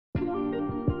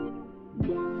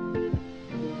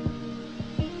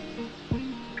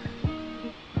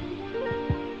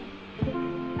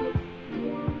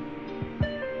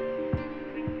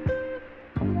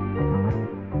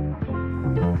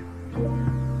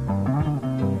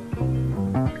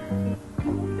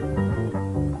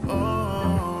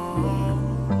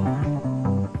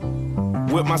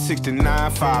with my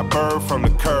 69 fire bird from the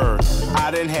curb. I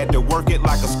done had to work it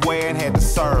like a square and had to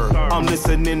serve. I'm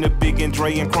listening to Big and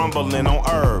Dre and crumbling on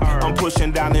herb. I'm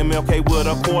pushing down MLK with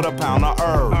a quarter pound of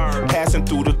herb. Passing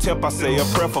through the tip, I say a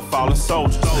prayer for fallen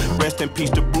soldiers. Rest in peace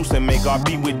to Bruce and may God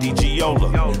be with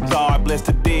DGola. God bless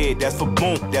the dead, that's for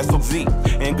Boom, that's for Z.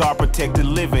 And God protect the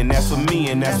living, that's for me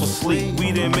and that's for sleep.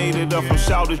 We done made it up from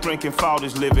shouters, drinking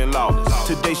faultless, living lawless.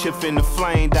 Today shift in the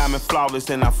flame, diamond flawless,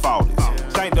 and I fought it.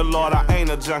 Thank the Lord I ain't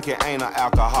a junkie, ain't an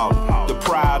alcoholic. The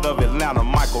pride of Atlanta,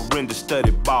 Michael Render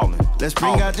studied ballin'. Let's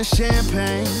bring out the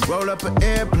champagne, roll up an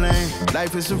airplane.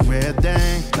 Life is a rare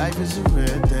thing, life is a rare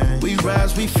thing. We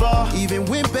rise, we fall, even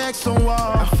when backs don't wall.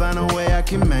 I find a way I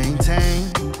can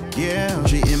maintain. Yeah,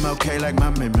 treat MLK like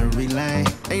my memory lane.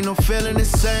 Ain't no feeling the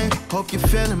same, hope you're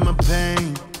feeling my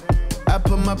pain. I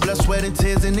put my blood, sweat, and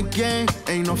tears in the game.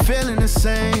 Ain't no feeling the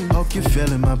same, hope you're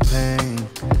feeling my pain.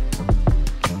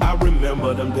 I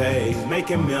remember them days,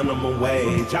 making minimum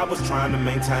wage. I was trying to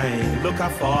maintain. Look how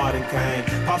far I done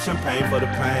came. Pop champagne for the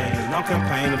pain. I'm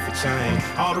campaigning for change.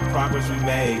 All the progress we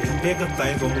made, bigger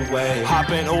things on the way.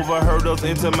 Hopping over hurdles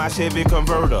into my Chevy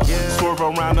converter. Swerve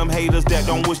around them haters that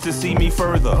don't wish to see me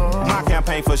further. My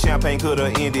campaign for champagne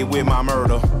could've ended with my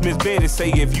murder. Miss Betty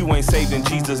say if you ain't saved in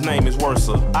Jesus' name is worse.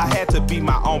 I had to be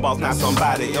my own boss, not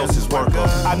somebody else's worker.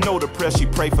 I know the prayer she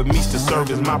prayed for me to serve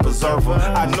as my preserver.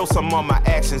 I know some of my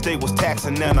actions, they was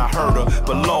taxing and I heard her.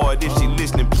 But Lord, if she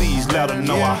listening, please let her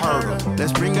know I heard her.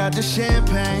 Let's bring out the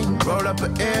champagne, roll up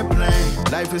an airplane.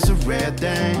 Life is a rare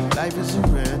thing, life is a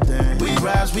rare thing. We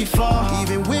rise, we fall,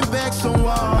 even when backs don't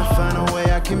wall. I find a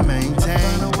way I can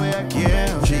maintain. Yeah,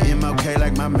 treat MLK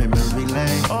like my memory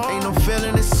lane. Ain't no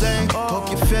feeling the same, hope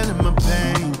you're feeling my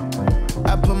pain.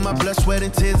 I put my blood, sweat,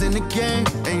 and tears in the game.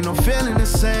 Ain't no feeling the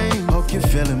same, hope you're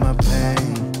feeling my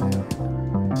pain.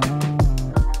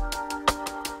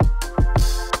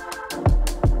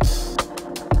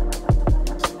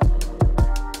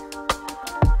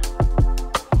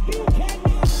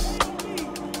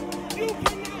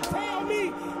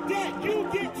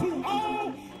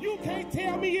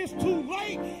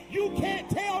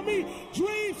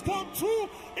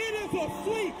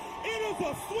 It is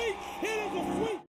a sweet